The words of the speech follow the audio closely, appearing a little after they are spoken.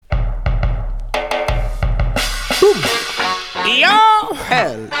Boom. Yo,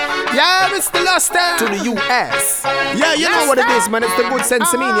 hell. Yeah, Mr. Luster to the US. Yeah, you know what it is, man. It's the good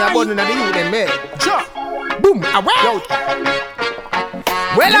sense of me. I'm born in the U, then, man. Sure. Boom. Yo.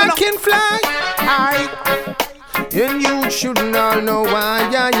 Well, I can fly. And you shouldn't all know why.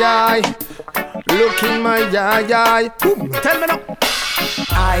 Look in my eye. Boom. Tell me now.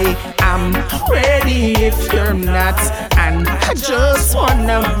 I am ready if you're not, and I just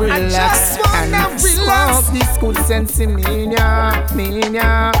wanna relax and smoke this good sense in me.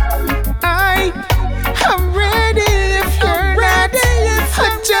 I am ready if you're not, I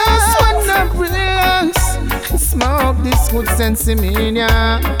just wanna relax and smoke this good sense in me.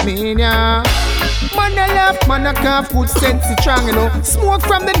 Man a laugh, man a cough, good sense is strong, you know. Smoke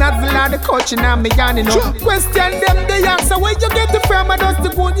from the nozzle or the couch and me yarn, you know. Question them the answer, where you get it from? I does the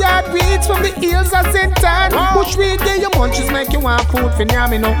good yard weeds from the hills of St. Anne. Bush weed, get your munchies, make you want food for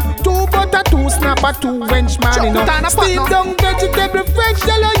yam, you know. 2 butter, 2 snapper, 2 wench man, you know. Steam down vegetable, fresh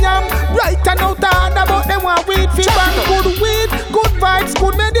yellow yam. Right and out hard about them want weed fever. Good weed, good vibes,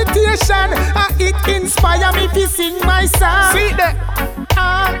 good meditation. It inspire me to sing my song. See that?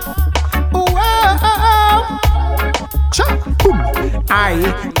 I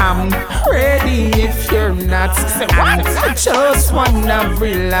am ready if you're not, and I just wanna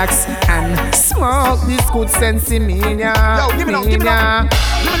relax and smoke this good sense in me. Yo, give me now.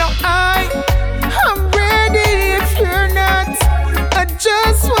 I am ready if you're not, I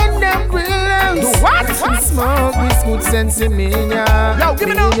just wanna relax. Do what? And smoke this good sense in me. Yo, give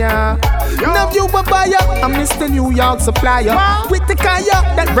me now. Now you a buyer, I'm Mr. New York supplier. With the kaya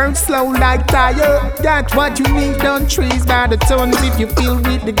that burns slow like tire. That's what you need on trees by the tons. If you feel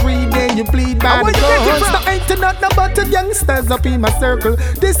with the greed, then you bleed by the guns. There ain't nothing but the youngsters up in my circle.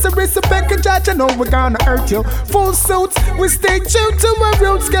 This a respect and judge, I know we're gonna hurt you. Full suits, we stay true to our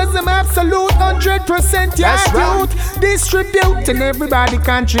roots, cause I'm absolute 100% youth. Distribute and everybody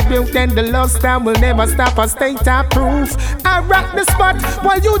contribute. Then the love star will never stop us, state I proof. I rock the spot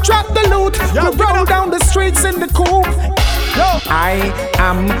while you drop the loot. We roll down the streets in the coupe. I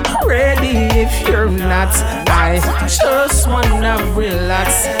am ready if you're not. I just wanna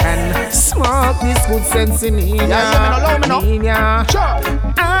relax and smoke this good sense in me. I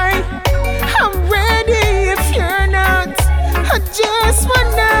am ready if you're not. I just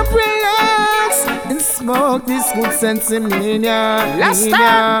wanna relax and smoke this good sense in me. Last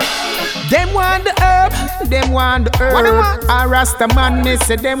time. Them want the herb, them want the herb. A Rasta man, me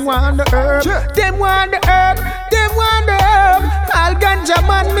say them want the herb. Them want the herb, them want the herb. All ganja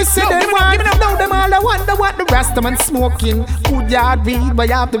man, me say them want. Now them all I wonder what the Rasta man smoking. Good yard weed, but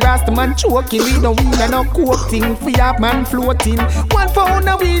have the Rasta man choking. We don't weed and no coke thing, free up man floating. 1 pound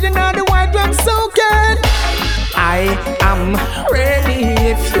of weed and all the white drum soaking. I am ready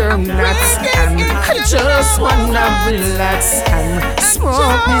if you're not, and I just wanna relax and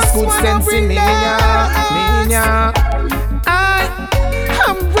smoke this good sense in me. I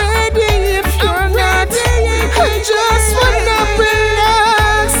am ready if you're not, I just wanna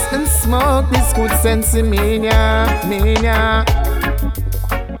relax and smoke this good sense in me. No.